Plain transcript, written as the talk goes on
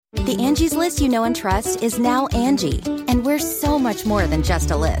The Angie's List you know and trust is now Angie, and we're so much more than just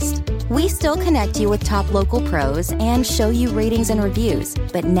a list. We still connect you with top local pros and show you ratings and reviews,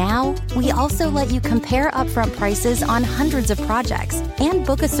 but now we also let you compare upfront prices on hundreds of projects and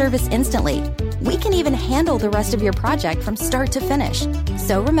book a service instantly. We can even handle the rest of your project from start to finish.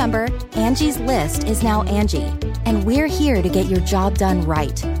 So remember, Angie's List is now Angie, and we're here to get your job done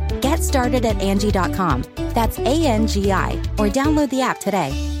right. Get started at Angie.com. That's ANGI, or download the app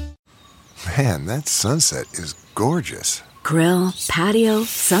today. Man, that sunset is gorgeous. Grill, patio,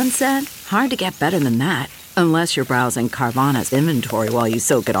 sunset. Hard to get better than that. Unless you're browsing Carvana's inventory while you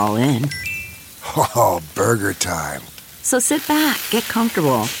soak it all in. Oh, burger time. So sit back, get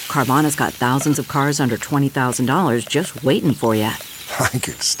comfortable. Carvana's got thousands of cars under $20,000 just waiting for you. I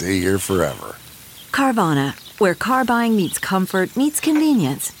could stay here forever. Carvana, where car buying meets comfort meets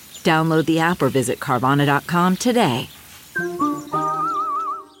convenience. Download the app or visit Carvana.com today.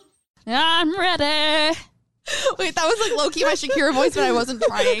 I'm ready. Wait, that was like low-key my Shakira voice, but I wasn't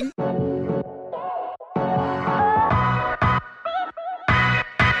trying.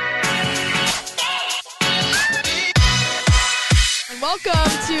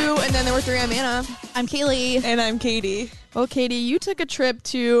 Welcome to And Then There Were Three. I'm Anna. I'm Kaylee. And I'm Katie. Well, Katie, you took a trip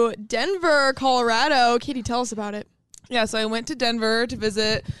to Denver, Colorado. Katie, tell us about it. Yeah, so I went to Denver to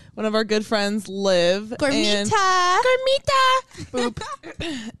visit one of our good friends, Liv. Gormita. Boop.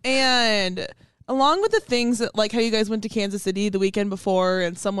 And along with the things that, like how you guys went to Kansas City the weekend before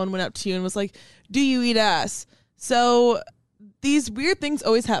and someone went up to you and was like, do you eat ass? So these weird things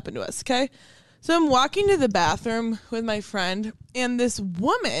always happen to us, okay? So I'm walking to the bathroom with my friend, and this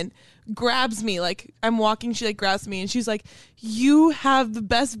woman grabs me. Like, I'm walking, she, like, grabs me, and she's like, you have the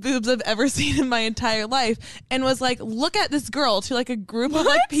best boobs I've ever seen in my entire life, and was like, look at this girl, to, like, a group of,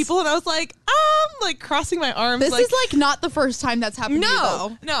 like, people, and I was like, crossing my arms. This like, is, like, not the first time that's happened to you,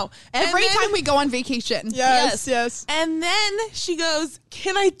 though. No. Every time we go on vacation. Yes. And then she goes,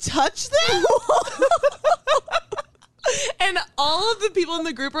 can I touch them? And all of the people in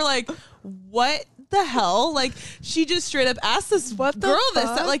the group are like, what the hell? Like, she just straight up asked this girl this,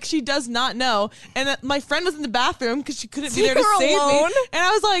 that, like, she does not know. And my friend was in the bathroom because she couldn't be there to save me. And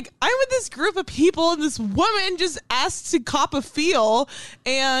I was like, I'm with this group of people, and this woman just asked to cop a feel.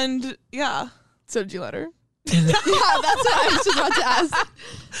 And yeah. So did you let her? Yeah, that's what I was just about to ask.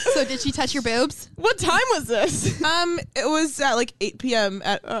 So did she touch your boobs? What time was this? It was at like 8 p.m.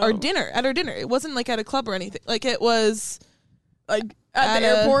 at our dinner. It wasn't like at a club or anything. Like, it was like at the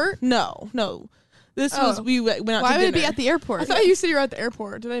airport? No. This was, we went out to dinner. Why would it be at the airport? I thought you said you were at the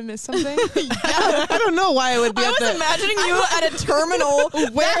airport. Did I miss something? I don't know why it would be I was imagining you at a terminal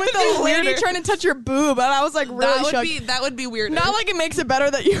with a lady trying to touch your boob, and I was like really shocked. That would be weird. Not like it makes it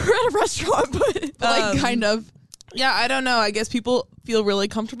better that you were at a restaurant, but like kind of. Yeah, I don't know. I guess people feel really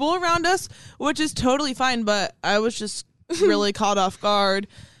comfortable around us, which is totally fine, but I was just really caught off guard.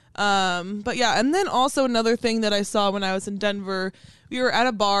 But yeah, and then also another thing that I saw when I was in Denver, we were at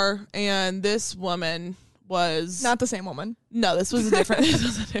a bar, and this woman was not the same woman. No, this was a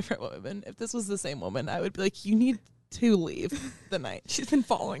different woman. If this was the same woman, I would be like, you need to leave the night. She's been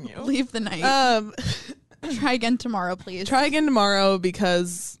following you. Leave the night. Try again tomorrow, please. Try again tomorrow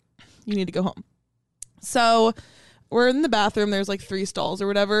because you need to go home. So we're in the bathroom. There's like 3 stalls or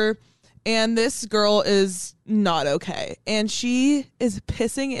whatever. And this girl is not okay. And she is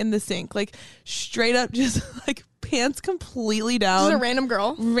pissing in the sink. Like, straight up, just like pants completely down. This is a random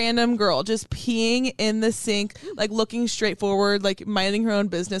girl? Random girl. Just peeing in the sink, like looking straight forward, like minding her own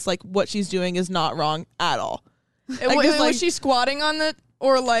business. Like, what she's doing is not wrong at all. Was she squatting on the...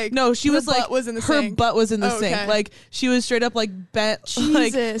 Or like, no, she was like, was in the her sink. butt was in the sink. Like, she was straight up like bent, Jesus.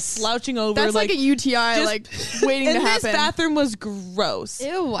 like slouching over. That's like a UTI, like waiting to happen. And this bathroom was gross.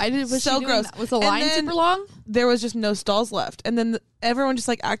 Ew, was so she gross. Was the line super long? There was just no stalls left. And then everyone just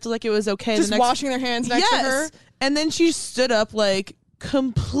like acted like it was okay. Just washing their hands next to her. And then she stood up like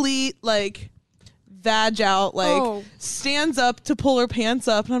complete like vag out, like stands up to pull her pants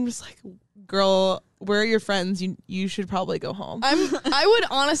up. And I'm just like, girl, where are your friends? You should probably go home. I would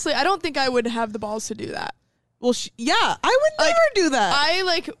honestly, I don't think I would have the balls to do that. Well, I would never do that. I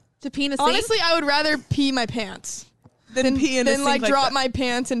like to pee in a sink. Honestly, I would rather pee my pants than pee in a sink. Like drop my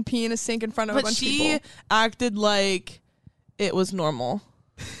pants and pee in a sink in front of a bunch of people. But she acted like it was normal,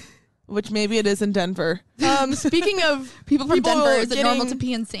 which maybe it is in Denver. Speaking of people from Denver, is it normal to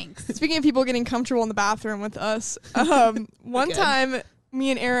pee in sinks? Speaking of people getting comfortable in the bathroom with us, one time, me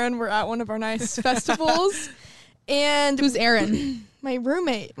and Aaron were at one of our nice festivals, and who's Aaron? My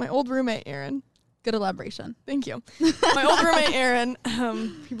roommate, my old roommate, Aaron. Good elaboration. Thank you. My old roommate, Aaron.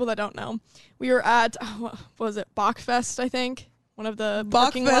 People that don't know, we were at what was it, Bachfest, I think. one of the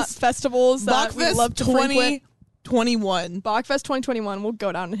parking lot festivals that we love to frequent. 2021. Bachfest 2021 will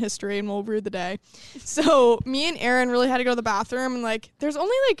go down in history and we'll rue the day. So me and Aaron really had to go to the bathroom, and like there's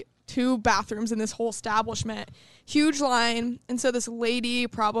only like 2 bathrooms in this whole establishment. Huge line. And so this lady,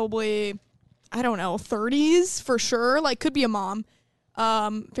 probably, I don't know, 30s for sure, like could be a mom.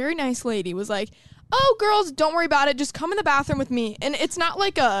 Very nice lady, was like, "Oh, girls, don't worry about it. Just come in the bathroom with me." And it's not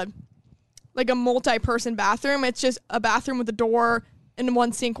like a multi-person bathroom. It's just a bathroom with a door and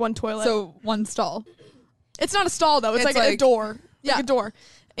 1 sink, 1 toilet. So 1 stall. It's not a stall though. It's like a door. Yeah. Like a door.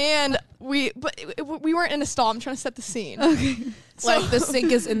 And we weren't in a stall. I'm trying to set the scene. Okay. So, Like the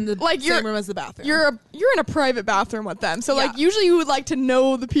sink is in the like same room as the bathroom. You're in a private bathroom with them. So Yeah. like usually you would like to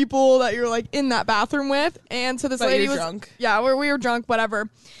know the people that you're like in that bathroom with. And so this But lady you're was drunk. Yeah, we were drunk,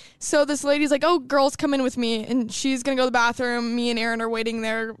 whatever. So this lady's like, "Oh, girls, come in with me," and she's gonna go to the bathroom. Me and Aaron are waiting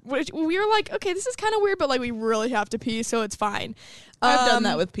there. Which we were like, okay, this is kind of weird, but like we really have to pee, so it's fine. I've done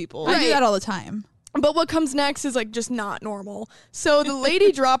that with people. I do Right. that all the time. But what comes next is like just not normal. So the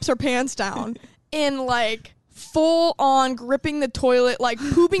lady drops her pants down and like full on gripping the toilet, like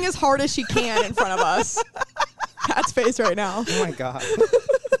pooping as hard as she can in front of us. Pat's face right now. Oh my God.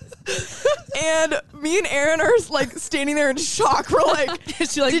 And me and Aaron are like standing there in shock. We're like,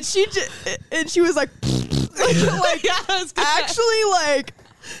 She's like, did she and she was like, like yeah, I was gonna- actually like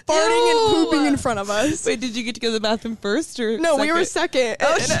farting Ew. and pooping in front of us. Wait, did you get to go to the bathroom first or No, we were second?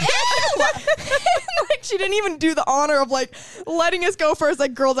 second. Like she didn't even do the honor of like letting us go first.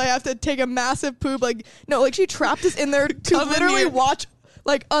 Like, girls, I have to take a massive poop. Like, no, like she trapped us in there to Come in literally here. watch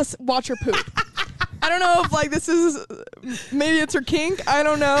her poop. I don't know if like this is maybe it's her kink. I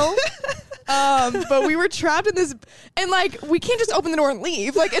don't know. But we were trapped in this, and like we can't just open the door and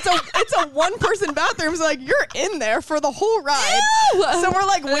leave. Like it's a 1-person bathroom, so like you're in there for the whole ride. Ew! So we're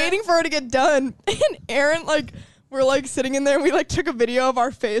like waiting for her to get done, and Aaron like we're like sitting in there, and we like took a video of our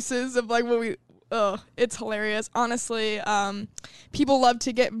faces of like what we. It's hilarious. Honestly, people love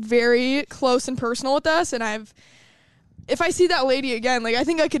to get very close and personal with us, and if I see that lady again, like I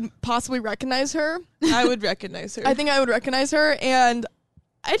think I could possibly recognize her. I would recognize her. I think I would recognize her, and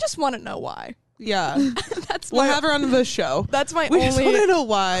I just want to know why. Yeah. That's We'll my have her on the show. that's my We just want to only know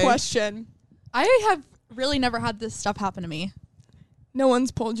why. question. I have really never had this stuff happen to me. No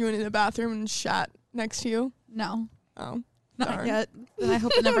one's pulled you into the bathroom and shat next to you. No. Oh, Not darn. yet. And I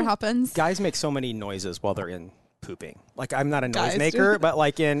hope it never happens. Guys make so many noises while they're in pooping. Like, I'm not a Guys noisemaker, do. but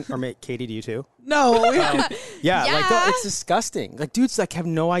like Katie, do you too? No. we- Yeah, like Yeah. it's disgusting. Like dudes like have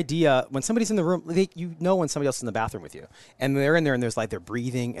no idea when somebody's in the room. You know when somebody else is in the bathroom with you, and they're in there and there's like they're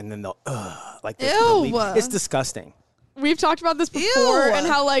breathing, and then they'll like they'll Ew. leave. It's disgusting. We've talked about this before, Ew. and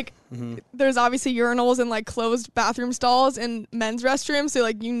how like there's obviously urinals and like closed bathroom stalls in men's restrooms, so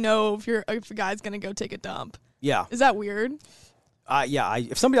like you know if a guy's gonna go take a dump. Yeah, Is that weird? yeah.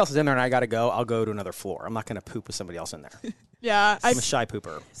 If somebody else is in there and I gotta go, I'll go to another floor. I'm not gonna poop with somebody else in there. Yeah, I'm a shy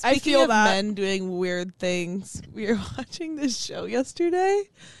pooper. I Speaking feel of that. men doing weird things, we were watching this show yesterday,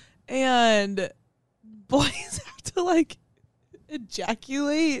 and boys have to like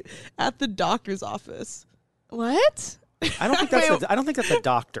ejaculate at the doctor's office. What? I don't think that's a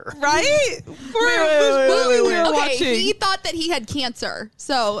doctor. Right? For wait, this movie we were Okay, watching. he thought that he had cancer.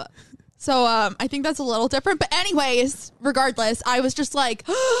 So I think that's a little different. But anyways, regardless, I was just like,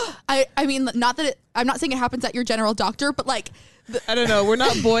 I mean, not that I'm not saying it happens at your general doctor, but like, I don't know. We're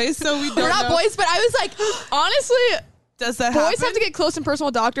not boys, so we don't we're not know. boys, but I was like, Honestly, Does that boys happen? have to get close and personal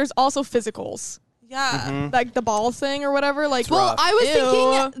with doctors. Also physicals, Yeah. like the ball thing or whatever. Like, well, I was Ew.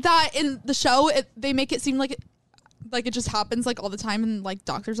 thinking that in the show, they make it seem like it just happens like all the time in like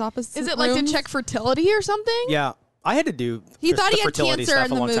doctor's office. is it like to rooms. check fertility or something? Yeah, I had to do. He thought the he had fertility cancer stuff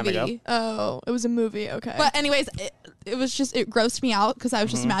in a the long time ago. movie. Oh, it was a movie. Okay. But anyways, it was just, it grossed me out because I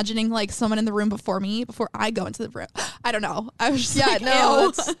was just imagining like someone in the room before I go into the room. I don't know. I was just yeah, like,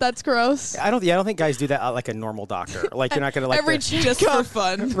 no, ew. that's gross. I don't think guys do that like a normal doctor. Like you're not gonna like Every the- check Just for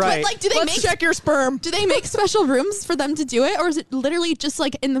fun. right. But like, do they Let's make check your sperm. do they make special rooms for them to do it, or is it literally just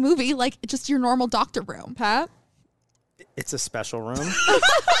like in the movie, like just your normal doctor room? Pat, It's a special room.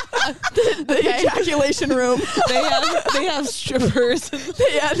 the ejaculation room. They have strippers. they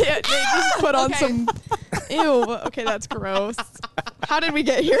just put on Okay. some. Ew. Okay, that's gross. How did we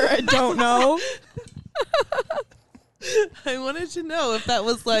get here? I don't know. I wanted to know if that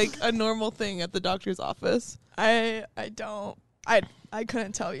was like a normal thing at the doctor's office. I don't. I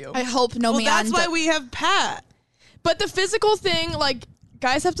couldn't tell you. I hope no Well, man. that's why we have Pat. But the physical thing, like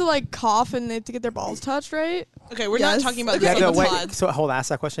guys have to like cough and they have to get their balls touched, right? Okay, we're Yes. not talking about They have this to- on the wait, pod. so hold on, ask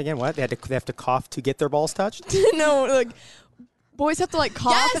that question again. What? They have to cough to get their balls touched? No, like boys have to like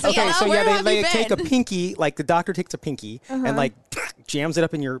cough. Yes, It's yeah. Okay, so where yeah, have they you take a been? pinky, like the doctor takes a pinky and like jams it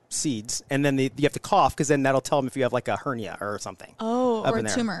up in your seeds, and then you have to cough because then that'll tell them if you have like a hernia or something. Oh, up Or in a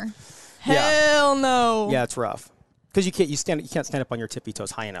there. tumor. hell no. Yeah, it's rough because you can't stand up on your tippy toes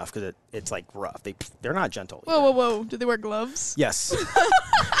high enough because it's like rough. They're not gentle. Whoa, whoa, whoa. Do they wear gloves? Yes,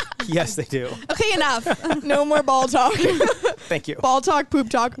 yes, they do. Okay, enough. No more ball talk. Thank you. Ball talk, poop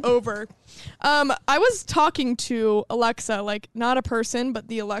talk, over. I was talking to Alexa, like not a person, but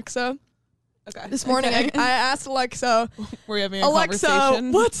the Alexa. Okay. This morning, I asked Alexa, We're having a Alexa,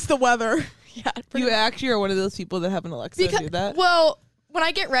 conversation. what's the weather? Yeah, pretty You much. actually are one of those people that have an Alexa do that. Well, when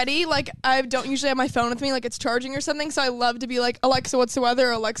I get ready, like I don't usually have my phone with me, like it's charging or something. So I love to be like, Alexa, what's the weather?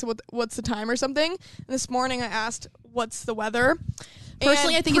 Or Alexa, what's the time or something? And this morning I asked, what's the weather?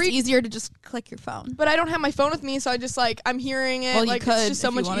 Personally, And I think it's easier to just click your phone. But I don't have my phone with me, so I just like I'm hearing it. Well, like you could it's just so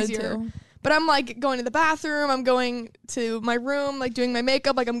if you much wanted easier. to. But I'm like going to the bathroom. I'm going to my room, like doing my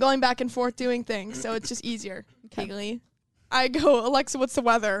makeup. Like I'm going back and forth doing things, so it's just easier. Legally, I go, Alexa, what's the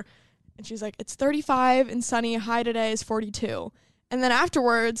weather? And she's like, it's 35 and sunny. High today is 42. And then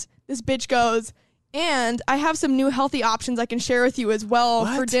afterwards, this bitch goes, and I have some new healthy options I can share with you as well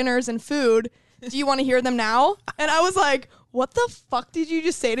for dinners and food. Do you want to hear them now? And I was like, what the fuck did you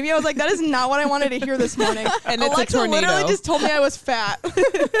just say to me? I was like, that is not what I wanted to hear this morning. And it's a Alexa tornado. literally just told me I was fat.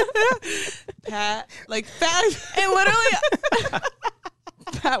 Pat, like fat. And literally,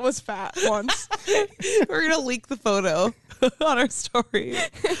 Pat was fat once. We're gonna leak the photo on our story.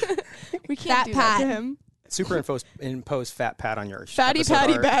 We can't Fat do Pat. that to him. Impose fat pat on your Fatty episode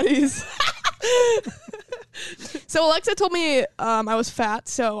patty art. baddies. So Alexa told me I was fat,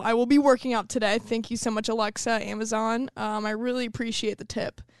 so I will be working out today. Thank you so much, Alexa, Amazon. I really appreciate the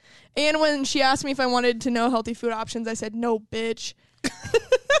tip. And when she asked me if I wanted to know healthy food options, I said, no, bitch.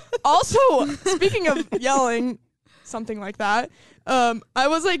 Also, speaking of yelling, something like that, I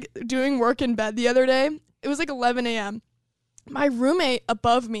was like doing work in bed the other day. It was like 11 a.m. My roommate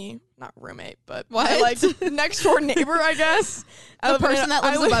above me, not roommate, but my like next door neighbor, I guess. The person that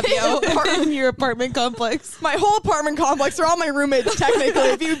lives above you. In your apartment complex. My whole apartment complex, they're all my roommates, technically,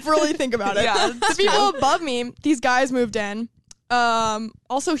 if you really think about it. Yeah, The people above me, these guys moved in.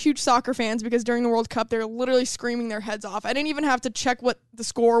 Also huge soccer fans because during the World Cup, they're literally screaming their heads off. I didn't even have to check what the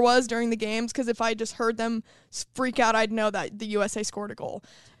score was during the games because if I just heard them freak out, I'd know that the USA scored a goal.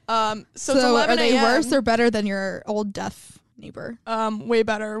 So it's 11 are they a.m. worse or better than your old deaf neighbor? Way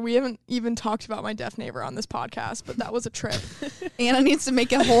better. We haven't even talked about my deaf neighbor on this podcast, but that was a trip. Anna needs to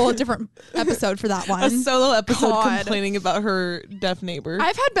make a whole different episode for that A one. solo episode God. complaining about her deaf neighbor.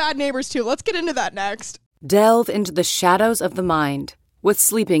 I've had bad neighbors too. Let's get into that next. Delve into the shadows of the mind with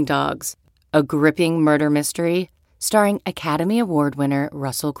Sleeping Dogs, a gripping murder mystery starring Academy Award winner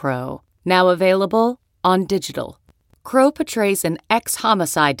Russell Crowe. Now available on digital. Crowe portrays an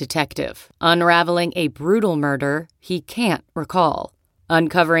ex-homicide detective, unraveling a brutal murder he can't recall.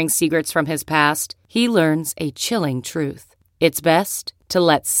 Uncovering secrets from his past, he learns a chilling truth. It's best to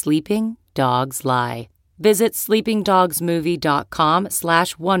let sleeping dogs lie. Visit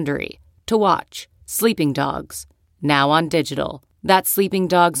sleepingdogsmovie.com/Wondery to watch Sleeping Dogs, now on digital. That's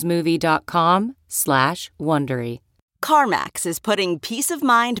sleepingdogsmovie.com/Wondery. CarMax is putting peace of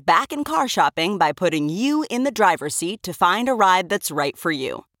mind back in car shopping by putting you in the driver's seat to find a ride that's right for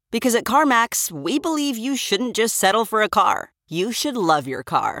you. Because at CarMax, we believe you shouldn't just settle for a car. You should love your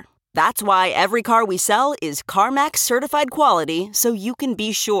car. That's why every car we sell is CarMax certified quality, so you can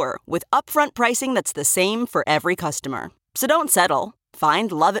be sure with upfront pricing that's the same for every customer. So don't settle.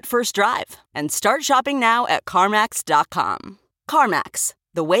 Find love at first drive and start shopping now at CarMax.com. CarMax,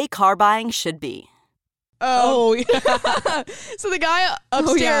 the way car buying should be. Oh, yeah. So the guy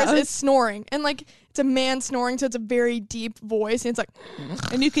upstairs yeah. is snoring, and like it's a man snoring, so it's a very deep voice, and it's like,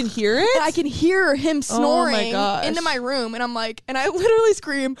 And you can hear it? and I can hear him snoring gosh. into my room, and I'm like, and I literally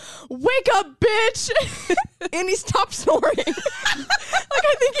scream, "Wake up, bitch!" And he stopped snoring. Like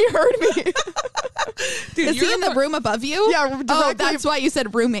I think he heard me. Dude, Is he in the room above you? Yeah, Oh, directly- that's why you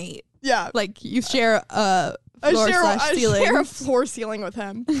said roommate. Yeah, Like you share a I floor share slash ceiling. a floor ceiling with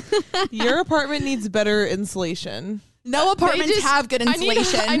him. your apartment needs better insulation. No apartments They just- have good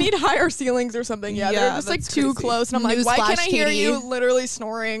insulation. I need higher ceilings or something. Yeah, Yeah, they're just like that's too crazy. close, and I'm like, why Newsflash, can't I hear Katie. you literally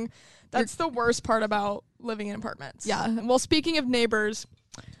snoring? That's the worst part about living in apartments. Yeah. Well, speaking of neighbors,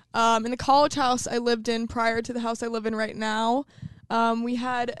 in the college house I lived in prior to the house I live in right now, we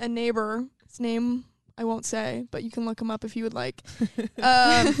had a neighbor. His name I won't say, but you can look him up if you would like.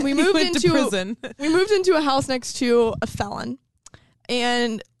 We moved went to into prison. We moved into a house next to a felon,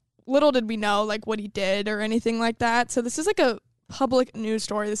 and little did we know like what he did or anything like that. So this is like a public news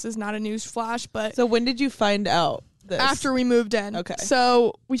story. This is not a news flash, but So when did you find out after we moved in. Okay.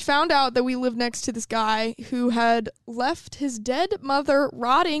 So we found out that we lived next to this guy who had left his dead mother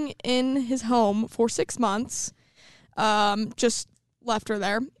rotting in his home for 6 months. Just left her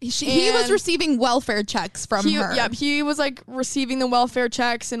there. He was receiving welfare checks from her. Yeah, he was like receiving the welfare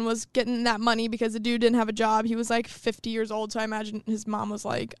checks and was getting that money because the dude didn't have a job. He was like 50 years old, so I imagine his mom was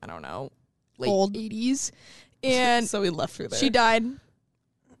like, I don't know, late old 80s. And so we left her there. She died.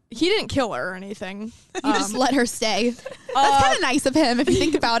 He didn't kill her or anything. He just let her stay. That's kind of nice of him if you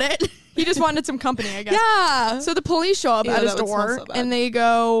think about it. He just wanted some company, I guess. Yeah. So the police show up at his door and they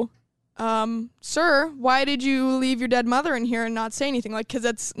go, sir, why did you leave your dead mother in here and not say anything? Like, because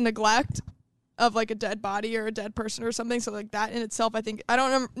it's neglect of like a dead body or a dead person or something. So like that in itself, I think, I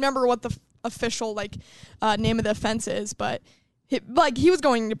don't remember what the official like name of the offense is, but he was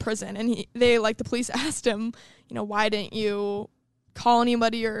going to prison and the police asked him, why didn't you call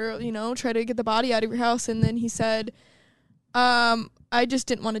anybody or, try to get the body out of your house? And then he said, I just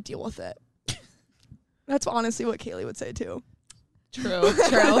didn't want to deal with it. That's honestly what Kaylee would say too. True.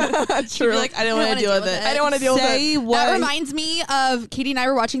 True. Like, I didn't want to deal with it. I didn't want to deal with it. That reminds me of Katie and I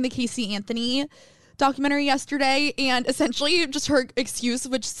were watching the Casey Anthony documentary yesterday, and essentially just her excuse,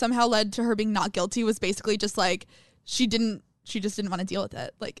 which somehow led to her being not guilty, was basically just like she just didn't want to deal with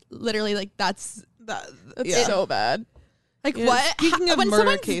it. Like literally, like that's so bad. Like what? Speaking of when murder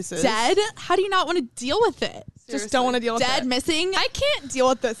someone's cases, dead, how do you not want to deal with it? Just don't want to deal with it. Dead, missing. I can't deal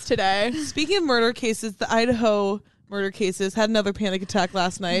with this today. Speaking of murder cases, the Idaho murder cases had another panic attack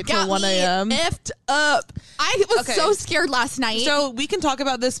last night till 1 a.m. Effed up. I was so scared last night. So we can talk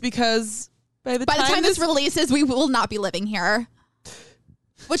about this because by the time this releases, we will not be living here.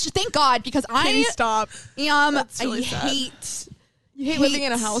 Which, thank God, because stop. That's really I sad. hate. You hate living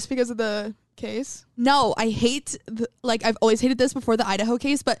in a house because of the case? No, I hate I've always hated this before the Idaho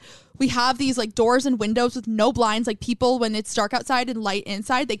case, but we have these like doors and windows with no blinds. Like people, when it's dark outside and light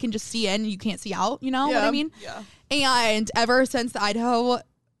inside, they can just see in and you can't see out. You know what I mean? Yeah. And ever since the Idaho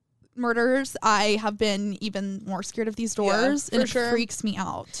murders, I have been even more scared of these doors, and it freaks me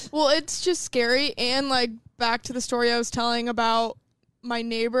out. Well, it's just scary. And like back to the story I was telling about my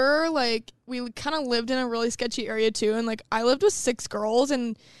neighbor, like we kind of lived in a really sketchy area too, and like I lived with 6 girls,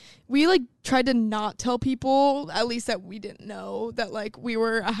 and we like tried to not tell people, at least that we didn't know, that like we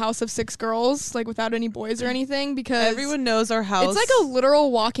were a house of 6 girls, like without any boys or anything, because everyone knows our house. It's like a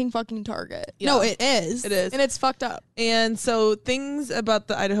literal walking fucking target. Yeah. No, it is. It is. And it's fucked up. And so things about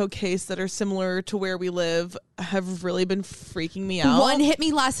the Idaho case that are similar to where we live have really been freaking me out. One hit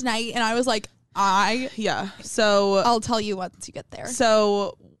me last night and I was like, So I'll tell you once you get there.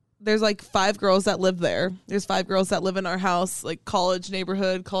 So there's like 5 girls that live there. There's 5 girls that live in our house, like college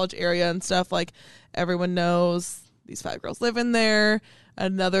neighborhood, college area and stuff. Like everyone knows these 5 girls live in there.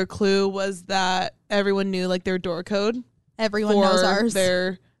 Another clue was that everyone knew like their door code. Everyone knows ours.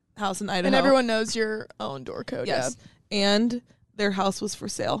 Their house in Idaho. And everyone knows your own door code. Yes. Yeah. And their house was for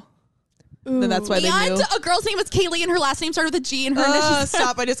sale. Then that's why they knew. And a girl's name was Kaylee and her last name started with a G and her initials.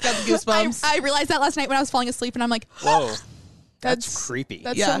 Stop, I just got the goosebumps. I realized that last night when I was falling asleep and I'm like, whoa. That's creepy.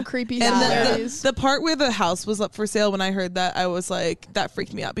 That's some creepy And the part where the house was up for sale, when I heard that, I was like, that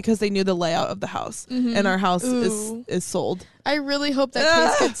freaked me out because they knew the layout of the house. Mm-hmm. And our house is sold. I really hope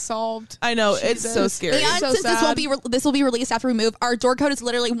that case gets solved. I know. Jesus. It's so scary. And so since sad. this will be released after we move, our door code is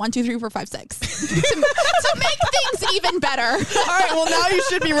literally 1, 2, 3, 4, 5, 6 to make things even better. All right, well now you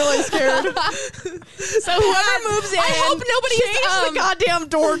should be really scared. So whoever moves in, I hope nobody's change the goddamn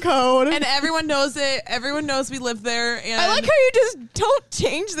door code. And everyone knows it. Everyone knows we live there. And I like how you just don't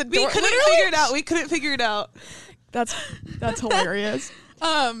change the door. We couldn't figure it out. That's hilarious.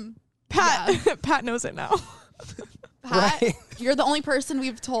 Pat knows it now. Pat, Right. you're the only person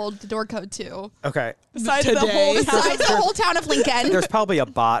we've told the door code to. Okay. Besides Today. the whole town of Lincoln. There's probably a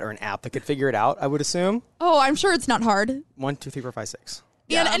bot or an app that could figure it out, I would assume. Oh, I'm sure it's not hard. 1, 2, 3, 4, 5, 6.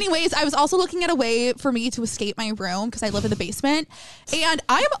 And anyways, I was also looking at a way for me to escape my room because I live in the basement, and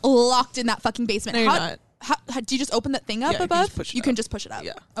I'm locked in that fucking basement. No, you're not. How, do you just open that thing up Yeah, above? you can just push it up.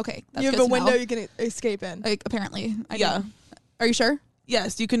 Yeah. Okay. That's you have good a to window know. you can escape in. Like apparently. I Yeah. do. Are you sure?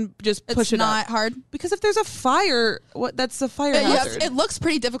 Yes, you can just push It's it not up. hard. Because if there's a fire, that's a fire hazard. It looks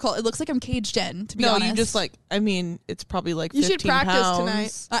pretty difficult. It looks like I'm caged in, to be No, honest. you just like, I mean, it's probably like You 15 should practice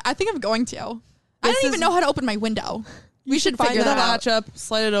pounds. tonight. I think I'm going to. I don't even know how to open my window. We should Find figure the that out. latch up,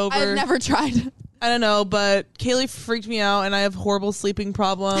 slide it over. I've never tried. I don't know, but Kaylee freaked me out, and I have horrible sleeping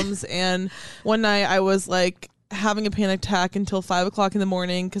problems. And one night I was like, having a panic attack until 5 o'clock in the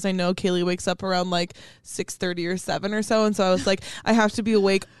morning because I know Kaylee wakes up around like 6:30 or 7 or so. And so I was like, I have to be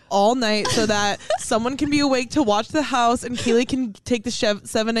awake all night so that someone can be awake to watch the house and Kaylee can take the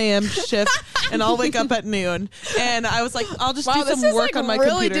 7 a.m. shift and I'll wake up at noon. And I was like, I'll just do some work on my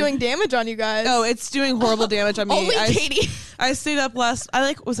really computer. Doing damage on you guys. Oh, it's doing horrible damage on me. Only Katie. I stayed up I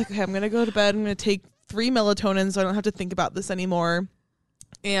was like, okay, I'm going to go to bed. I'm going to take 3 melatonin so I don't have to think about this anymore.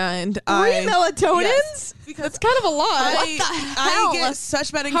 And 3 melatonins? Yes, because that's kind of a lot. I get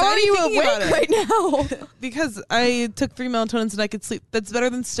such bad anxiety. How are you awake right now? Because I took 3 melatonins and I could sleep. That's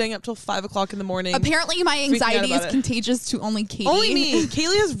better than staying up till 5 o'clock in the morning. Apparently, my anxiety is contagious to only Katie. Only me.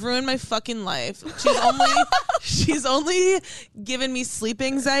 Kaylee has ruined my fucking life. She's only given me sleep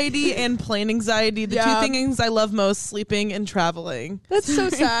anxiety and plane anxiety. The two things I love most: sleeping and traveling. That's so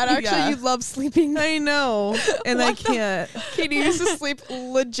sad. Actually, you love sleeping. I know, and I can't. Katie used to sleep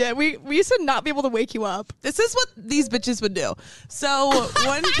legit. We used to not be able to wake you up. This is what these bitches would do. So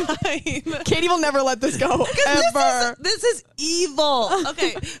one time, Katie will never let this go ever. This is evil.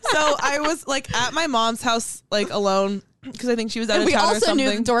 Okay, so I was like at my mom's house, like alone, because I think she was out of town or something. We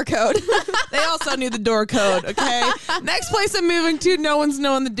also knew the door code. They also knew the door code. Okay, next place I'm moving to, no one's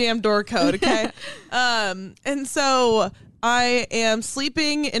knowing the damn door code. Okay, and so I am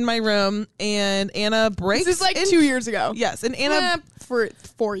sleeping in my room, and Anna breaks. This is like 2 years ago. Yes, and Anna for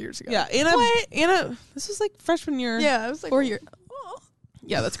 4 years ago. Yeah, Anna. This was like freshman year. Yeah, it was like 4 years.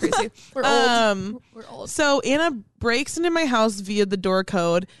 Yeah, that's crazy. We're old. We're old. So Anna breaks into my house via the door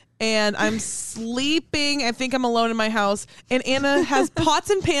code, and I'm sleeping. I think I'm alone in my house, and Anna has pots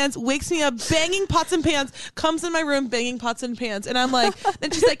and pans, wakes me up, banging pots and pans, comes in my room, banging pots and pans, and I'm like,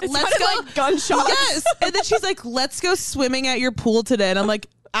 then she's like, let's go. Like gunshots. Yes, and then she's like, let's go swimming at your pool today, and I'm like,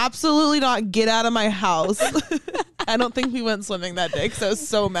 absolutely not. Get out of my house. I don't think we went swimming that day because I was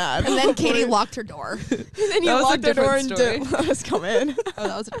so mad. And then Katie locked her door. And then you locked the door and didn't let us come in. Oh,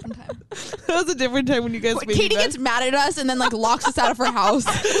 that was a different time. That was a different time when you guys made Katie me gets mad at us and then like locks us out of her house.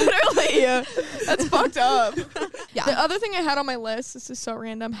 Literally. That's fucked up. Yeah. The other thing I had on my list, this is so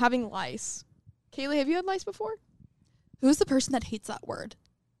random, having lice. Kaylee, have you had lice before? Who's the person that hates that word?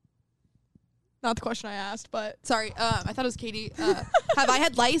 Not the question I asked, but sorry, I thought it was Katie. Have I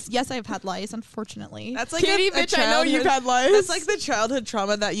had lice? Yes, I've had lice, unfortunately. That's like Katie, bitch, I know you've had lice. That's like the childhood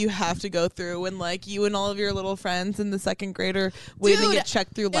trauma that you have to go through when like you and all of your little friends in the second grade are waiting to get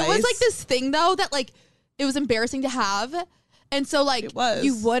checked through lice. It was like this thing though that like it was embarrassing to have. And so like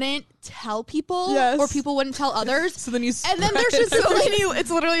you wouldn't tell people or people wouldn't tell others. So then you and then there's just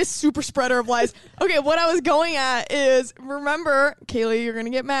it's literally a super spreader of lies. Okay, what I was going at is, remember, Kaylee, you're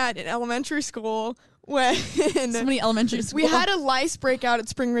gonna get mad, in elementary school when so many elementary school. We had a lice breakout at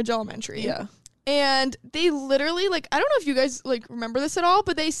Spring Ridge Elementary. Yeah. And they literally, like, I don't know if you guys, like, remember this at all,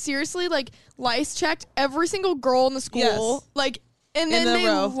 but they seriously, like, lice checked every single girl in the school. Yes. Like, and then the they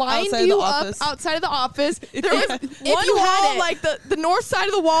row, lined outside you of the up office. outside of the office. There was you one had wall, it. like, the north side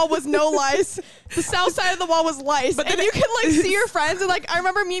of the wall was no lice. The south side of the wall was lice. But and you could, like, see your friends. And, like, I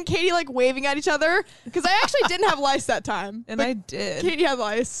remember me and Katie, like, waving at each other. Because I actually didn't have lice that time. And I did. Katie had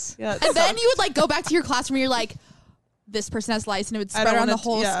lice. Yeah, and then you would like go back to your classroom and you're like, this person has lice, and it would spread around the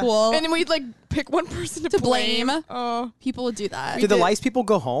whole school. And then we'd, like, pick one person to blame. Oh. People would do that. Did the lice people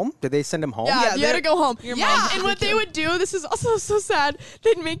go home? Did they send them home? Yeah, you had to go home. Yeah. And what they would do, this is also so sad,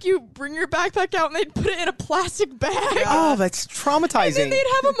 they'd make you bring your backpack out and they'd put it in a plastic bag. Oh, that's traumatizing. And then they'd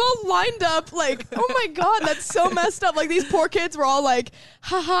have them all lined up. Like, oh my God, that's so messed up. Like, these poor kids were all like,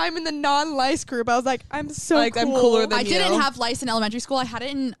 haha, I'm in the non-lice group. I was like, I'm so like, cool. I'm cooler than I you. didn't have lice in elementary school. I had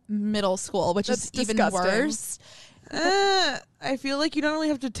it in middle school, which That's is even disgusting. worse. I feel like you don't really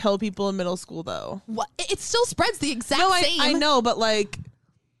have to tell people in middle school though. What? It still spreads the exact No, same. I know, but like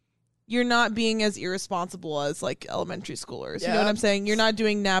you're not being as irresponsible as like elementary schoolers. You know what I'm saying? You're not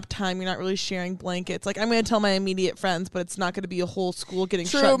doing nap time. You're not really sharing blankets. Like I'm going to tell my immediate friends, but it's not going to be a whole school getting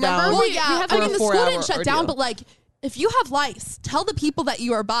shut down. Well, yeah. I mean, the school didn't shut down, but like if you have lice, tell the people that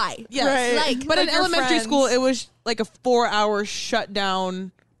you are by. Yes. Right. Like, but in your elementary friends. school, it was like a 4-hour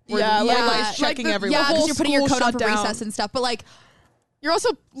shutdown. Yeah, like like- lice checking everyone. Yeah, because you're putting your school coat on for shut down. recess and stuff. But like, You're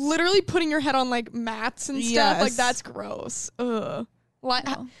also literally putting your head on, like, mats and stuff. Yes. Like, that's gross. Ugh.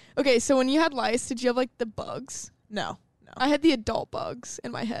 Okay, so when you had lice, did you have, like, the bugs? No. I had the adult bugs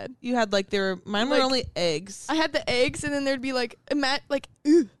in my head. You had like mine were Like, only eggs. I had the eggs, and then there'd be, like,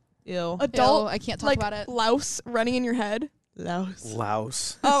 Ew. adult, I can't talk like, about it. louse running in your head.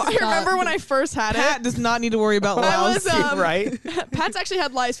 Louse. Oh, I remember when I first had Pat it. does not need to worry about louse. Right? Pat's actually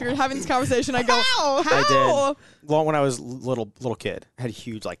had lice. We were having this conversation. I go, how? I did. Well, when I was little kid, I had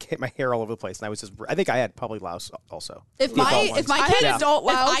huge, like, hit my hair all over the place, and I was just. I think I had probably louse also. If my kid adult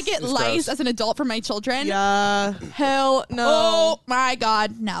louse, if I get lice gross. as an adult from my children, hell no. Oh my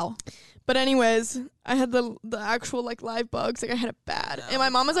God, no. But anyways, I had the actual like live bugs. Like I had it bad, and my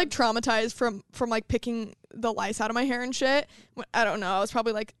mom was like traumatized from like picking the lice out of my hair and shit. I don't know. I was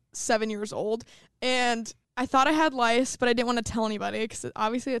probably like 7 years old, and I thought I had lice, but I didn't want to tell anybody because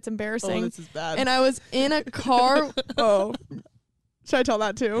obviously it's embarrassing. Oh, this is bad. And I was in a car. Oh, should I tell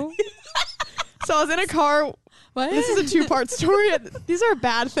that too? So I was in a car. What? This is a 2-part story. These are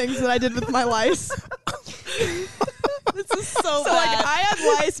bad things that I did with my lice. This is so So, bad. like, I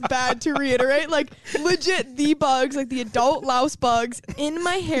had lice bad, to reiterate. Like, legit, the bugs, like the adult louse bugs in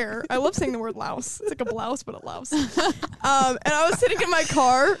my hair. I love saying the word louse. It's like a blouse, but a louse. And I was sitting in my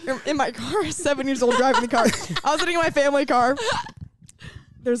car, 7 years old, driving the car. I was sitting in my family car.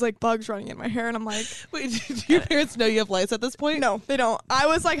 There's, like, bugs running in my hair, and I'm like... Wait, do your parents know you have lice at this point? No, they don't. I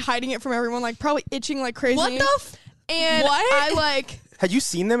was, like, hiding it from everyone, like, probably itching like crazy. What the And what? I, like... Had you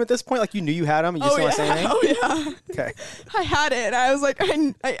seen them at this point? Like, you knew you had them? And you just want to say anything? Oh, yeah. Okay. I had it. And I was like,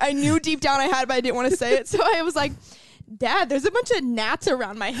 I knew deep down I had it, but I didn't want to say it. So I was like, Dad, there's a bunch of gnats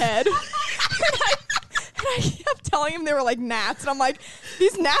around my head. and I kept telling him they were like gnats. And I'm like,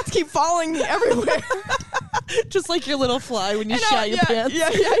 these gnats keep following me everywhere. Just like your little fly when you shat your pants.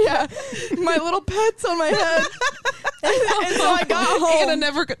 Yeah. My little pets on my head. and so I got home. Anna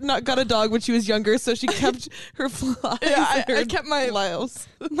never got a dog when she was younger, so she kept her flies. Yeah, and I kept my louse.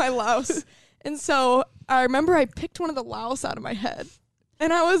 My louse. And so I remember I picked one of the louse out of my head.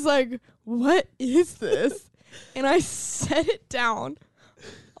 And I was like, what is this? And I set it down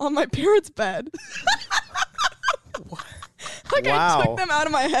on my parents' bed. Like, Wow. I took them out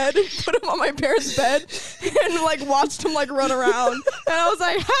of my head and put them on my parents' bed and, like, watched them, like, run around. And I was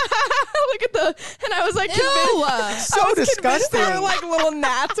like, look at and I was, like, convinced. So I was convinced disgusting. they were, like, little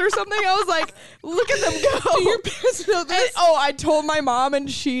gnats or something. I was like, look at them go. Do your parents know this? I told my mom,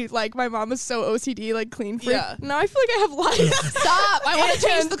 and she, like, my mom is so OCD, like, clean freak. Yeah. Now I feel like I have lice. Stop. I want to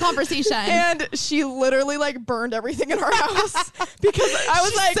change the conversation. And she literally, like, burned everything in our house because I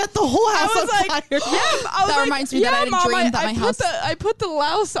was like, set the whole house I was on like, fire. yeah. I was That like, reminds me that I had a Mom, dream that my house- I put the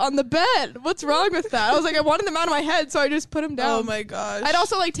louse on the bed. What's wrong with that? I was like, I wanted them out of my head, so I just put them down. Oh my gosh. I'd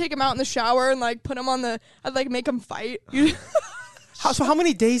also like take them out in the shower and like put them on I'd like make them fight. So how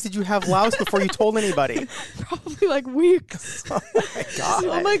many days did you have louse before you told anybody? Probably like weeks. Oh my God.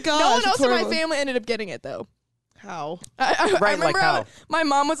 Oh my gosh. No one else it's in my horrible. family ended up getting it though. How? I Right, remember like how? my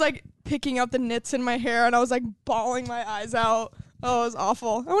mom was like picking out the nits in my hair and I was like bawling my eyes out. Oh, it was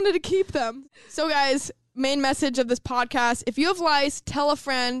awful. I wanted to keep them. So guys, main message of this podcast, if you have lice, tell a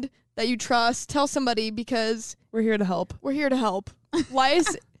friend that you trust, tell somebody because We're here to help. we're here to help.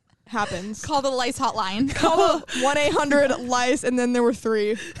 Lice happens. Call the lice hotline. Call the 1-800-LICE and then there were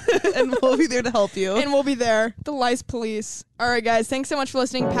 3. And we'll be there to help you. And we'll be there. The lice police. All right, guys. Thanks so much for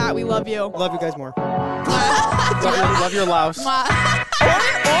listening. Pat, we love you. Love you guys more. love your louse. Or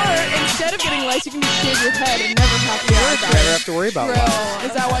instead of getting lice, you can just shave your head and never have to worry about Never it. have to worry about Bro, louse.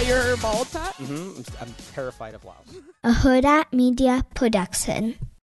 is that why you're bald, Pat? I'm terrified of louse. A Huda Media Production.